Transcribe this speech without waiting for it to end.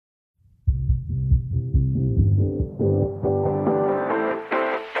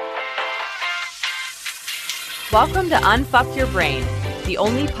Welcome to Unfuck Your Brain, the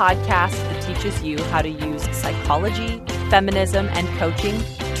only podcast that teaches you how to use psychology, feminism, and coaching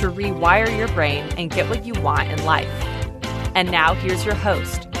to rewire your brain and get what you want in life. And now here's your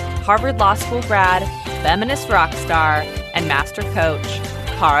host, Harvard Law School grad, feminist rock star, and master coach,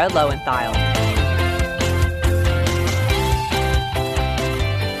 Kara Loewentheil.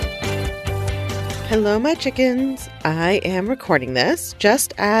 Hello, my chickens. I am recording this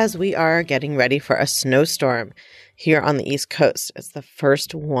just as we are getting ready for a snowstorm here on the East Coast. It's the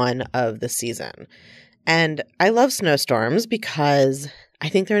first one of the season. And I love snowstorms because I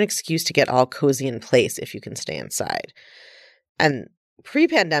think they're an excuse to get all cozy in place if you can stay inside. And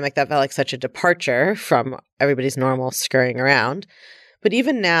pre-pandemic, that felt like such a departure from everybody's normal scurrying around. But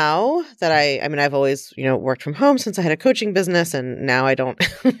even now that I've always, worked from home since I had a coaching business, and now I don't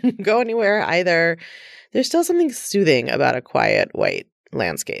go anywhere either. There's still something soothing about a quiet white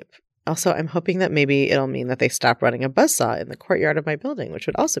landscape. Also, I'm hoping that maybe it'll mean that they stop running a buzzsaw in the courtyard of my building, which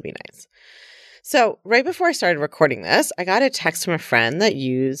would also be nice. So right before I started recording this, I got a text from a friend that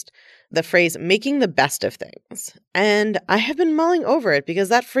used the phrase making the best of things. And I have been mulling over it because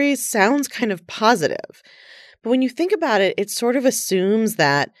that phrase sounds kind of positive. But when you think about it, it sort of assumes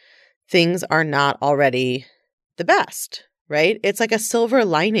that things are not already the best, right? It's like a silver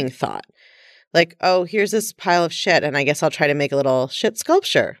lining thought. Like, oh, here's this pile of shit, and I guess I'll try to make a little shit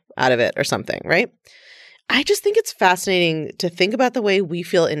sculpture out of it or something, right? I just think it's fascinating to think about the way we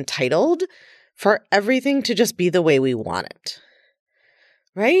feel entitled for everything to just be the way we want it,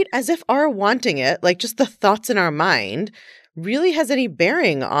 right? As if our wanting it, like just the thoughts in our mind, really has any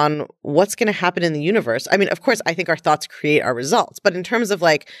bearing on what's going to happen in the universe. I mean, of course, I think our thoughts create our results. But in terms of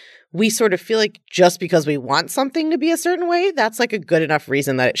we sort of feel like just because we want something to be a certain way, that's like a good enough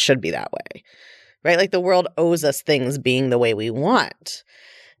reason that it should be that way, right? Like the world owes us things being the way we want.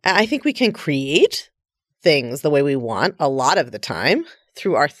 And I think we can create things the way we want a lot of the time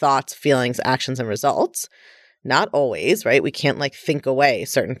through our thoughts, feelings, actions, and results. Not always, right? We can't think away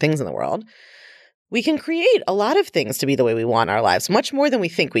certain things in the world. We can create a lot of things to be the way we want our lives, much more than we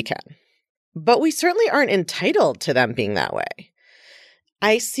think we can. But we certainly aren't entitled to them being that way.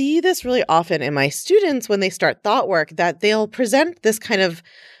 I see this really often in my students when they start thought work, that they'll present this kind of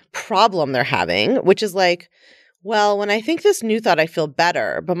problem they're having, which is well, when I think this new thought, I feel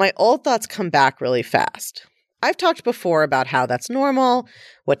better, but my old thoughts come back really fast. I've talked before about how that's normal,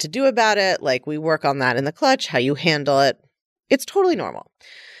 what to do about it. We work on that in the clutch, how you handle it. It's totally normal.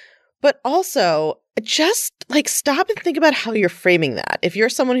 But also, just stop and think about how you're framing that. If you're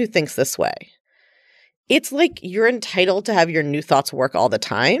someone who thinks this way, it's you're entitled to have your new thoughts work all the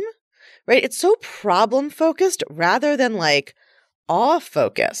time, right? It's so problem focused rather than awe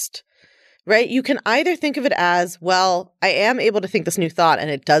focused, right? You can either think of it as, well, I am able to think this new thought and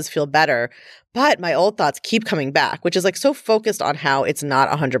it does feel better, but my old thoughts keep coming back, which is so focused on how it's not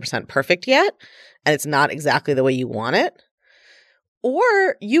 100% perfect yet and it's not exactly the way you want it.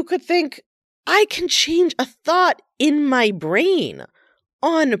 Or you could think, I can change a thought in my brain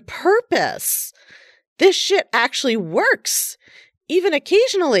on purpose. This shit actually works, even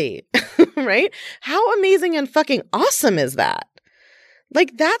occasionally, right? How amazing and fucking awesome is that?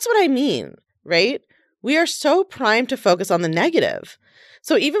 That's what I mean, right? We are so primed to focus on the negative.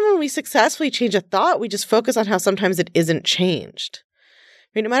 So even when we successfully change a thought, we just focus on how sometimes it isn't changed.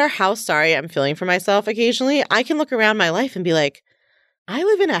 Right? No matter how sorry I'm feeling for myself occasionally, I can look around my life and be I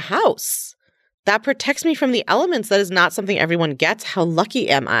live in a house that protects me from the elements. That is not something everyone gets. How lucky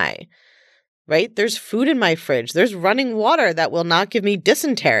am I? Right? There's food in my fridge. There's running water that will not give me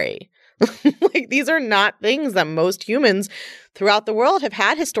dysentery. These are not things that most humans throughout the world have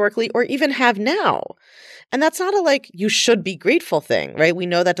had historically or even have now. And that's not a you should be grateful thing, right? We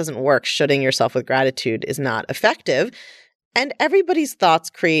know that doesn't work. Shooting yourself with gratitude is not effective. And everybody's thoughts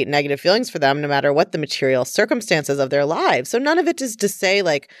create negative feelings for them, no matter what the material circumstances of their lives. So none of it is to say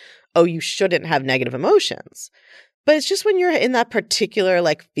oh, you shouldn't have negative emotions. But it's just when you're in that particular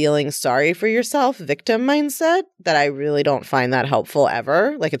feeling sorry for yourself victim mindset that I really don't find that helpful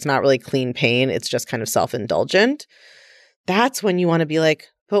ever. It's not really clean pain. It's just kind of self-indulgent. That's when you want to be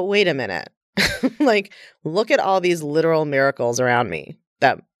but wait a minute. Look at all these literal miracles around me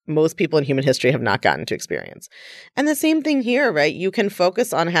that most people in human history have not gotten to experience. And the same thing here, right? You can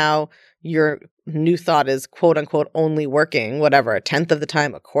focus on how your new thought is quote unquote only working, whatever, a tenth of the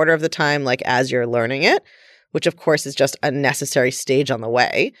time, a quarter of the time, as you're learning it, which of course is just a necessary stage on the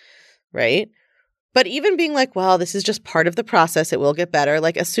way, right? But even being well, this is just part of the process, it will get better,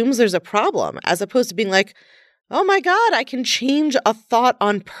 assumes there's a problem, as opposed to being oh my God, I can change a thought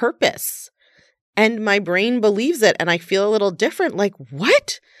on purpose. And my brain believes it and I feel a little different.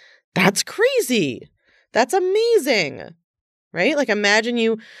 What? That's crazy. That's amazing, right? Like imagine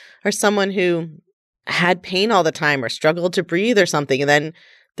you are someone who had pain all the time or struggled to breathe or something. And then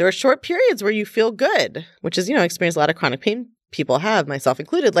there are short periods where you feel good, which is, experience a lot of chronic pain people have, myself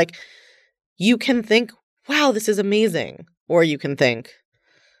included. Like you can think, wow, this is amazing. Or you can think,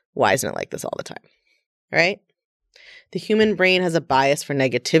 why isn't it like this all the time? Right? The human brain has a bias for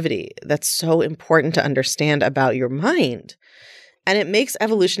negativity. That's so important to understand about your mind. And it makes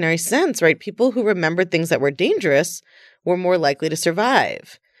evolutionary sense, right? People who remembered things that were dangerous were more likely to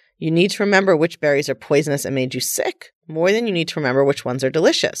survive. You need to remember which berries are poisonous and made you sick more than you need to remember which ones are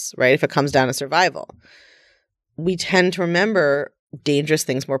delicious, right? If it comes down to survival. We tend to remember dangerous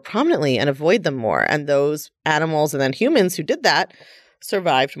things more prominently and avoid them more. And those animals and then humans who did that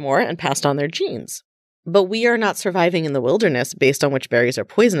survived more and passed on their genes. But we are not surviving in the wilderness based on which berries are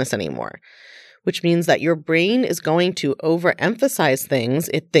poisonous anymore, which means that your brain is going to overemphasize things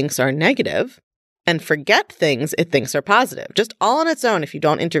it thinks are negative and forget things it thinks are positive. Just all on its own, if you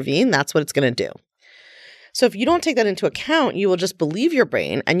don't intervene, that's what it's going to do. So if you don't take that into account, you will just believe your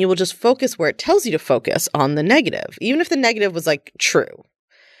brain and you will just focus where it tells you to focus on the negative, even if the negative was like true,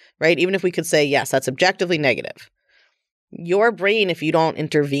 right? Even if we could say, yes, that's objectively negative. Your brain, if you don't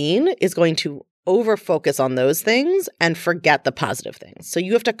intervene, is going to over-focus on those things and forget the positive things. So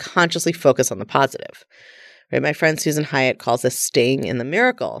you have to consciously focus on the positive. Right? My friend Susan Hyatt calls this staying in the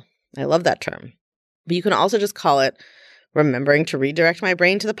miracle. I love that term. But you can also just call it remembering to redirect my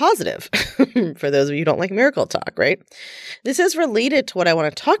brain to the positive, for those of you who don't like miracle talk, right? This is related to what I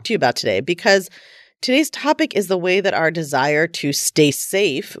want to talk to you about today, because today's topic is the way that our desire to stay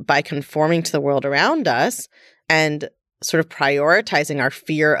safe by conforming to the world around us and sort of prioritizing our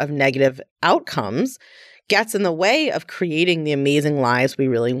fear of negative outcomes gets in the way of creating the amazing lives we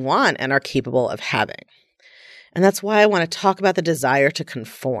really want and are capable of having. And that's why I want to talk about the desire to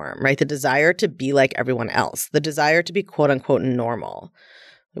conform, right? The desire to be like everyone else, the desire to be quote unquote normal,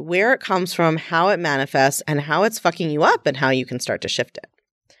 where it comes from, how it manifests, and how it's fucking you up and how you can start to shift it.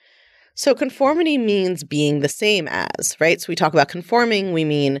 So conformity means being the same as, right? So we talk about conforming, we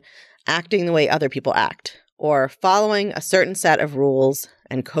mean acting the way other people act, or following a certain set of rules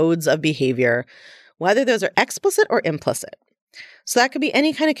and codes of behavior, whether those are explicit or implicit. So that could be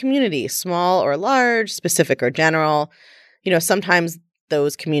any kind of community, small or large, specific or general. Sometimes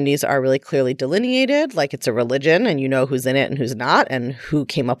those communities are really clearly delineated, like it's a religion and you know who's in it and who's not and who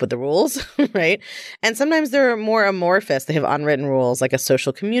came up with the rules, right? And sometimes they're more amorphous. They have unwritten rules, like a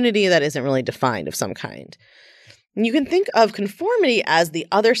social community that isn't really defined of some kind. And you can think of conformity as the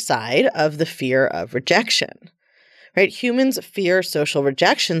other side of the fear of rejection, right? Humans fear social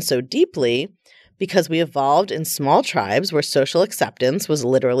rejection so deeply because we evolved in small tribes where social acceptance was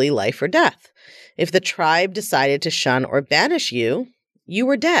literally life or death. If the tribe decided to shun or banish you, you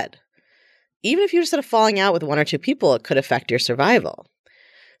were dead. Even if you just had a falling out with one or two people, it could affect your survival.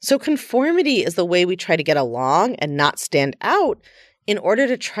 So conformity is the way we try to get along and not stand out in order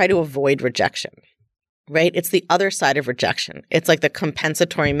to try to avoid rejection, right? It's the other side of rejection. It's like the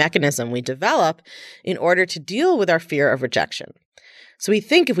compensatory mechanism we develop in order to deal with our fear of rejection. So we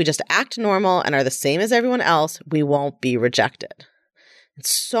think if we just act normal and are the same as everyone else, we won't be rejected. And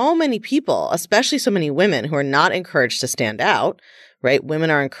so many people, especially so many women who are not encouraged to stand out, right?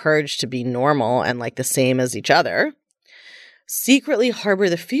 Women are encouraged to be normal and like the same as each other, secretly harbor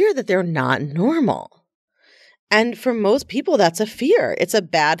the fear that they're not normal. And for most people, that's a fear. It's a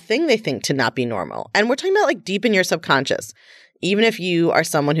bad thing, they think, to not be normal. And we're talking about like deep in your subconscious. Even if you are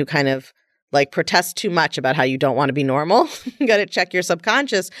someone who kind of like protests too much about how you don't want to be normal, you got to check your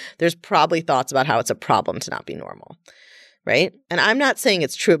subconscious. There's probably thoughts about how it's a problem to not be normal, right? And I'm not saying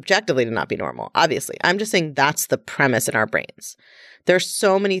it's true objectively to not be normal, obviously. I'm just saying that's the premise in our brains. There's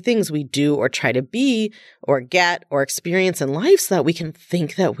so many things we do or try to be or get or experience in life so that we can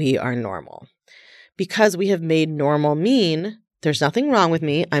think that we are normal. Because we have made normal mean there's nothing wrong with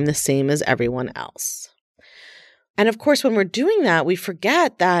me, I'm the same as everyone else. And of course, when we're doing that, we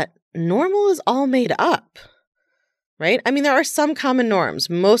forget that normal is all made up, right? I mean, there are some common norms.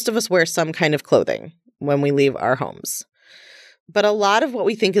 Most of us wear some kind of clothing when we leave our homes. But a lot of what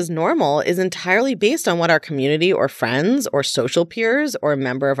we think is normal is entirely based on what our community or friends or social peers or a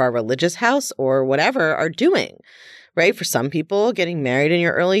member of our religious house or whatever are doing, right? For some people, getting married in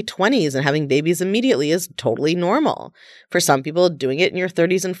your early 20s and having babies immediately is totally normal. For some people, doing it in your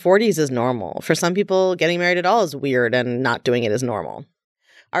 30s and 40s is normal. For some people, getting married at all is weird and not doing it is normal.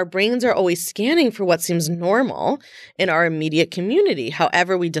 Our brains are always scanning for what seems normal in our immediate community,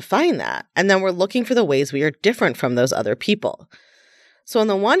 however we define that. And then we're looking for the ways we are different from those other people. So on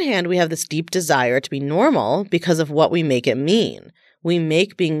the one hand, we have this deep desire to be normal because of what we make it mean. We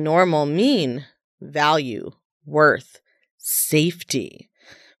make being normal mean value, worth, safety,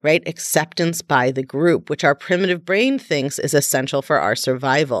 right? Acceptance by the group, which our primitive brain thinks is essential for our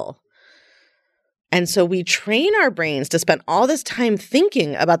survival. And so we train our brains to spend all this time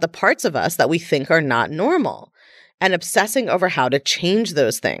thinking about the parts of us that we think are not normal and obsessing over how to change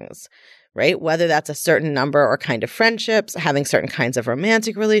those things, right? Whether that's a certain number or kind of friendships, having certain kinds of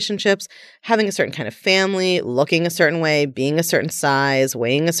romantic relationships, having a certain kind of family, looking a certain way, being a certain size,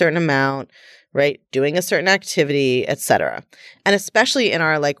 weighing a certain amount, right? Doing a certain activity, etc. And especially in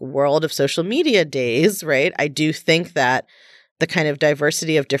our world of social media days, right? I do think that the kind of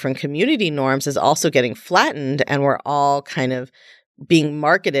diversity of different community norms is also getting flattened, and we're all kind of being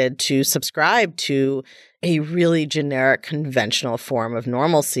marketed to subscribe to a really generic, conventional form of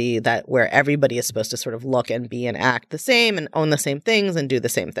normalcy that where everybody is supposed to sort of look and be and act the same and own the same things and do the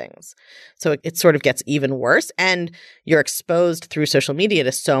same things. So it sort of gets even worse, and you're exposed through social media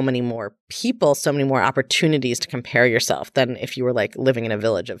to so many more people, so many more opportunities to compare yourself than if you were living in a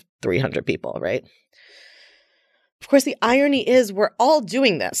village of 300 people, right? Of course, the irony is we're all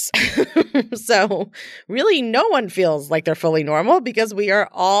doing this. So really no one feels like they're fully normal because we are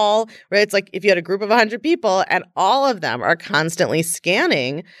all, right? It's like if you had a group of 100 people and all of them are constantly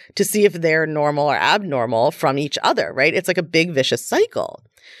scanning to see if they're normal or abnormal from each other, right? It's like a big vicious cycle.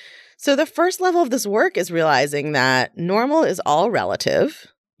 So the first level of this work is realizing that normal is all relative.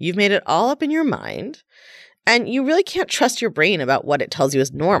 You've made it all up in your mind. And you really can't trust your brain about what it tells you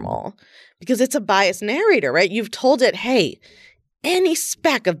is normal because it's a biased narrator, right? You've told it, hey, any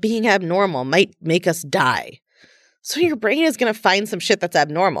speck of being abnormal might make us die. So your brain is going to find some shit that's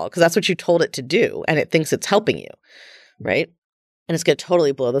abnormal because that's what you told it to do, and it thinks it's helping you, right? And it's going to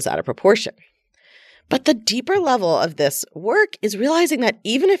totally blow this out of proportion. But the deeper level of this work is realizing that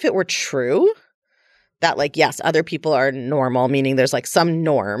even if it were true, that yes, other people are normal, meaning there's some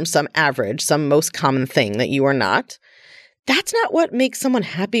norm, some average, some most common thing that you are not, that's not what makes someone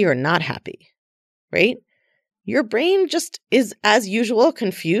happy or not happy, right? Your brain just is, as usual,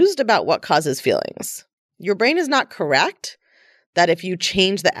 confused about what causes feelings. Your brain is not correct that if you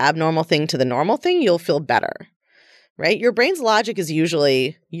change the abnormal thing to the normal thing, you'll feel better, right? Your brain's logic is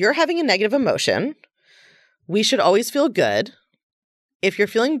usually, you're having a negative emotion. We should always feel good. If you're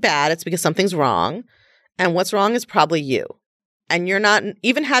feeling bad, it's because something's wrong. And what's wrong is probably you. And you're not,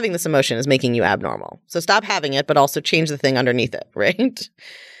 even having this emotion is making you abnormal. So stop having it, but also change the thing underneath it, right?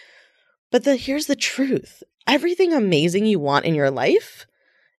 But here's the truth. Everything amazing you want in your life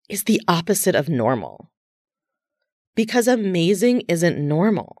is the opposite of normal. Because amazing isn't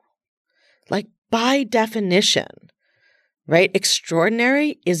normal. By definition, right?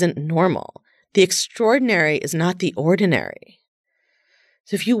 Extraordinary isn't normal. The extraordinary is not the ordinary.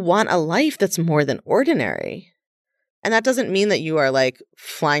 So if you want a life that's more than ordinary, and that doesn't mean that you are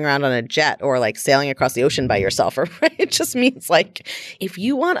flying around on a jet or sailing across the ocean by yourself, right? It just means if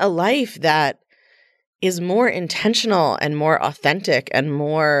you want a life that is more intentional and more authentic and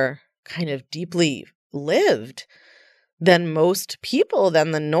more kind of deeply lived than most people,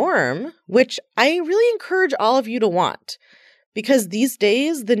 than the norm, which I really encourage all of you to want, because these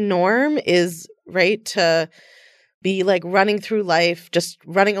days the norm is, right, to be running through life, just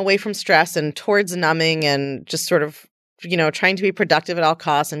running away from stress and towards numbing and just sort of, trying to be productive at all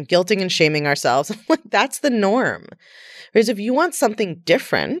costs and guilting and shaming ourselves. That's the norm. Whereas if you want something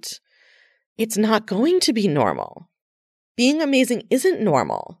different, it's not going to be normal. Being amazing isn't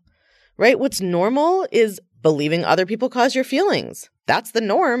normal, right? What's normal is believing other people cause your feelings. That's the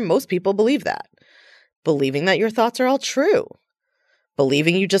norm. Most people believe that. Believing that your thoughts are all true.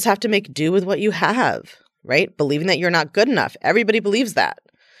 Believing you just have to make do with what you have, right? Believing that you're not good enough. Everybody believes that.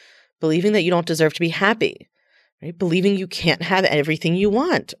 Believing that you don't deserve to be happy, right? Believing you can't have everything you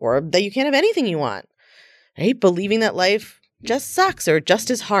want or that you can't have anything you want, right? Believing that life just sucks or just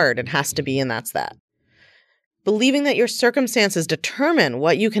is hard and has to be, and that's that. Believing that your circumstances determine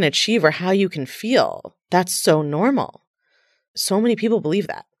what you can achieve or how you can feel. That's so normal. So many people believe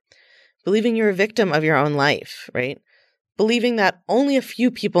that. Believing you're a victim of your own life, right? Believing that only a few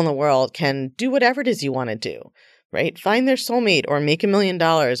people in the world can do whatever it is you want to do, right? Find their soulmate or make $1 million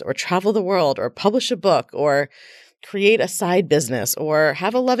or travel the world or publish a book or create a side business or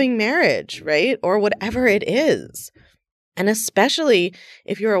have a loving marriage, right? Or whatever it is. And especially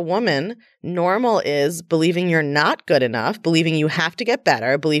if you're a woman, normal is believing you're not good enough, believing you have to get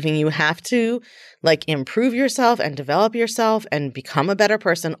better, believing you have to improve yourself and develop yourself and become a better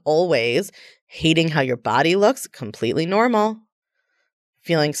person always, hating how your body looks, completely normal.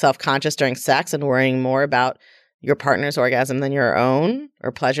 Feeling self-conscious during sex and worrying more about your partner's orgasm than your own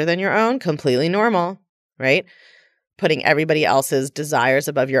or pleasure than your own, completely normal, right? putting everybody else's desires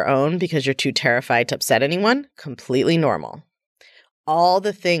above your own because you're too terrified to upset anyone, completely normal. All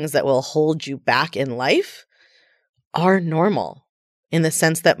the things that will hold you back in life are normal in the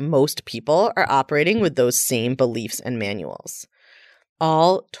sense that most people are operating with those same beliefs and manuals.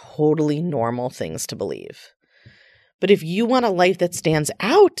 All totally normal things to believe. But if you want a life that stands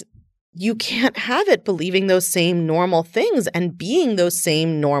out, you can't have it believing those same normal things and being those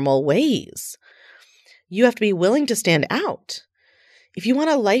same normal ways. You have to be willing to stand out. If you want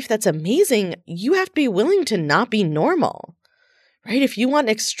a life that's amazing, you have to be willing to not be normal, right? If you want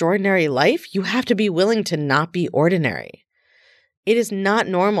an extraordinary life, you have to be willing to not be ordinary. It is not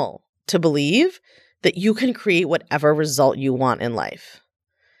normal to believe that you can create whatever result you want in life.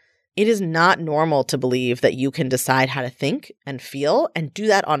 It is not normal to believe that you can decide how to think and feel and do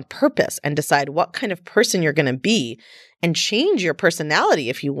that on purpose and decide what kind of person you're going to be and change your personality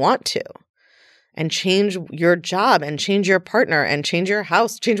if you want to, and change your job and change your partner and change your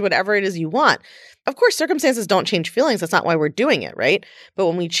house, change whatever it is you want. Of course, circumstances don't change feelings. That's not why we're doing it, right? But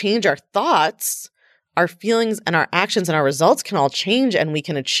when we change our thoughts, our feelings and our actions and our results can all change, and we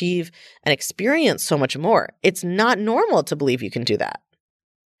can achieve and experience so much more. It's not normal to believe you can do that.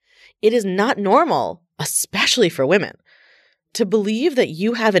 It is not normal, especially for women, to believe that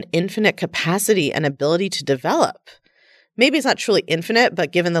you have an infinite capacity and ability to develop. Maybe it's not truly infinite,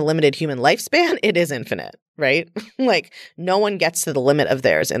 but given the limited human lifespan, it is infinite, right? Like, no one gets to the limit of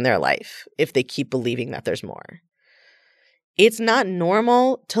theirs in their life if they keep believing that there's more. It's not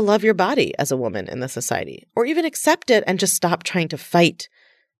normal to love your body as a woman in this society, or even accept it and just stop trying to fight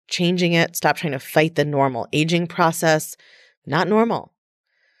changing it, stop trying to fight the normal aging process. Not normal.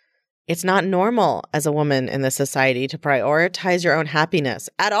 It's not normal as a woman in this society to prioritize your own happiness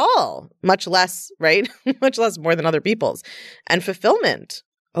at all, much less, right? Much less more than other people's, and fulfillment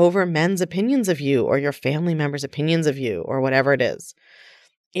over men's opinions of you or your family members' opinions of you or whatever it is.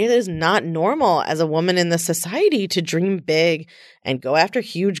 It is not normal as a woman in this society to dream big and go after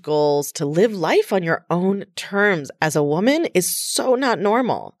huge goals, to live life on your own terms as a woman is so not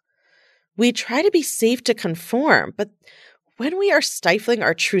normal. We try to be safe to conform, but when we are stifling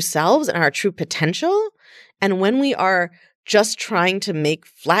our true selves and our true potential, and when we are just trying to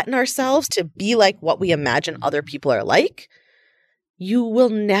flatten ourselves to be like what we imagine other people are like, you will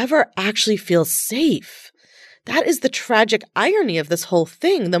never actually feel safe. That is the tragic irony of this whole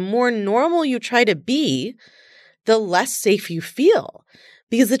thing. The more normal you try to be, the less safe you feel.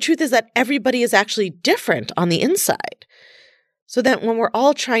 Because the truth is that everybody is actually different on the inside. So that when we're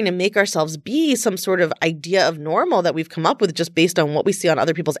all trying to make ourselves be some sort of idea of normal that we've come up with just based on what we see on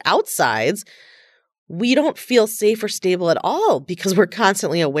other people's outsides, we don't feel safe or stable at all because we're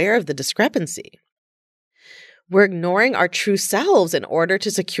constantly aware of the discrepancy. We're ignoring our true selves in order to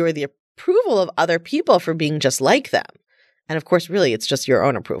secure the approval of other people for being just like them. And of course, really, it's just your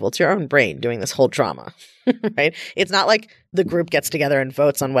own approval. It's your own brain doing this whole drama, right? It's not like the group gets together and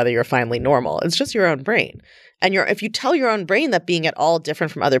votes on whether you're finally normal. It's just your own brain. And if you tell your own brain that being at all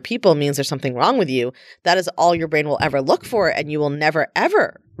different from other people means there's something wrong with you, that is all your brain will ever look for, and you will never,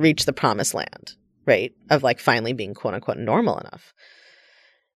 ever reach the promised land, right? Of like finally being quote unquote normal enough.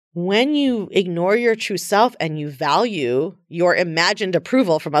 When you ignore your true self and you value your imagined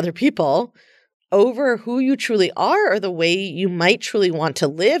approval from other people over who you truly are or the way you might truly want to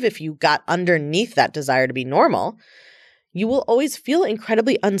live if you got underneath that desire to be normal, you will always feel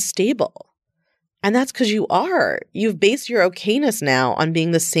incredibly unstable. And that's because you are. You've based your okayness now on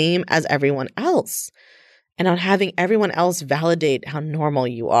being the same as everyone else and on having everyone else validate how normal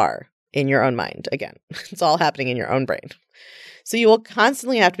you are in your own mind. Again, it's all happening in your own brain. So you will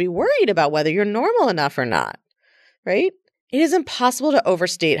constantly have to be worried about whether you're normal enough or not, right? It is impossible to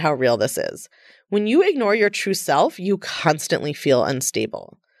overstate how real this is. When you ignore your true self, you constantly feel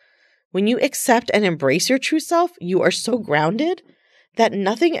unstable. When you accept and embrace your true self, you are so grounded that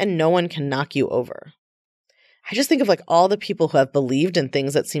nothing and no one can knock you over. I just think of like all the people who have believed in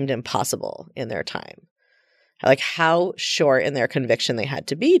things that seemed impossible in their time. Like how sure in their conviction they had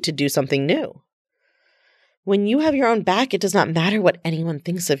to be to do something new. When you have your own back, it does not matter what anyone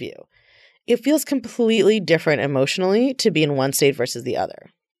thinks of you. It feels completely different emotionally to be in one state versus the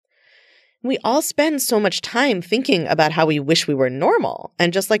other. We all spend so much time thinking about how we wish we were normal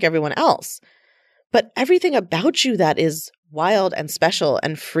and just like everyone else. But everything about you that is wild and special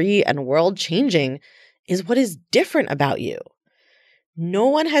and free and world-changing is what is different about you. No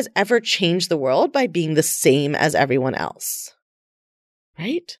one has ever changed the world by being the same as everyone else,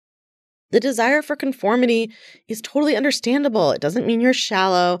 right? The desire for conformity is totally understandable. It doesn't mean you're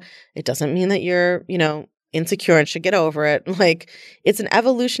shallow. It doesn't mean that you're, insecure and should get over it. Like, it's an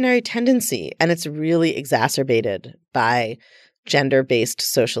evolutionary tendency, and it's really exacerbated by gender-based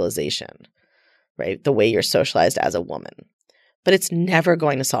socialization, right? The way you're socialized as a woman. But it's never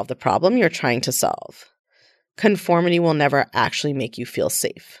going to solve the problem you're trying to solve. Conformity will never actually make you feel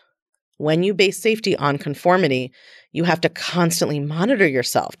safe. When you base safety on conformity, you have to constantly monitor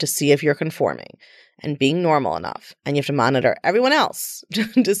yourself to see if you're conforming and being normal enough. And you have to monitor everyone else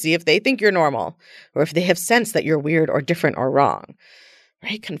to see if they think you're normal or if they have sense that you're weird or different or wrong,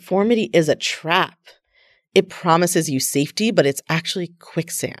 right? Conformity is a trap. It promises you safety, but it's actually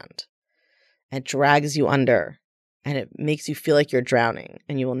quicksand. It drags you under and it makes you feel like you're drowning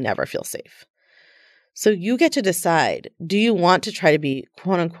and you will never feel safe. So you get to decide, do you want to try to be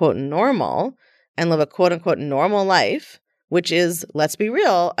quote unquote normal and live a quote unquote normal life, which is, let's be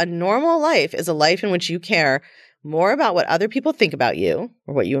real, a normal life is a life in which you care more about what other people think about you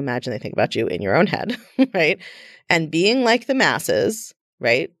or what you imagine they think about you in your own head, right? And being like the masses,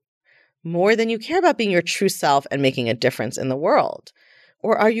 right? More than you care about being your true self and making a difference in the world.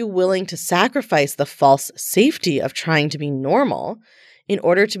 Or are you willing to sacrifice the false safety of trying to be normal in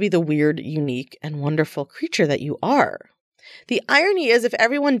order to be the weird, unique, and wonderful creature that you are? The irony is, if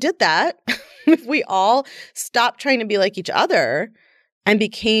everyone did that, if we all stopped trying to be like each other and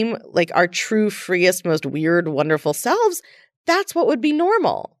became like our true, freest, most weird, wonderful selves, that's what would be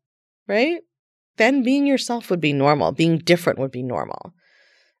normal, right? Then being yourself would be normal. Being different would be normal.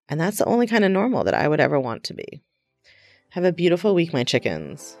 And that's the only kind of normal that I would ever want to be. Have a beautiful week, my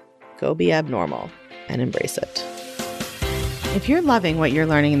chickens. Go be abnormal and embrace it. If you're loving what you're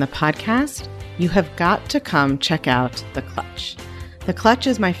learning in the podcast, you have got to come check out The Clutch. The Clutch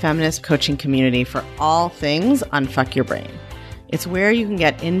is my feminist coaching community for all things Unfuck Your Brain. It's where you can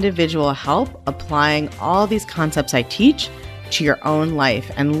get individual help applying all these concepts I teach to your own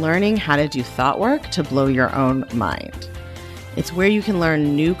life and learning how to do thought work to blow your own mind. It's where you can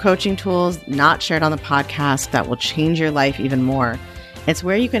learn new coaching tools not shared on the podcast that will change your life even more. It's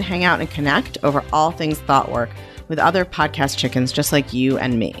where you can hang out and connect over all things thought work with other podcast chickens just like you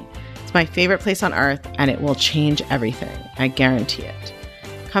and me. It's my favorite place on earth, and it will change everything. I guarantee it.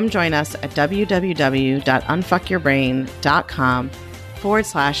 Come join us at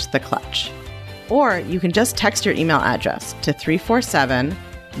www.unfuckyourbrain.com/The Clutch. Or you can just text your email address to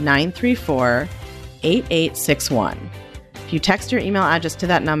 347-934-8861. If you text your email address to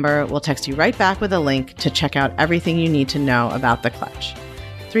that number, we'll text you right back with a link to check out everything you need to know about The Clutch.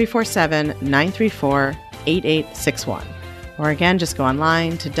 347-934-8861. Or again, just go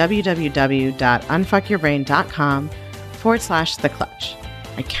online to www.unfuckyourbrain.com/The Clutch.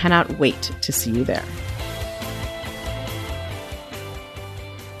 I cannot wait to see you there.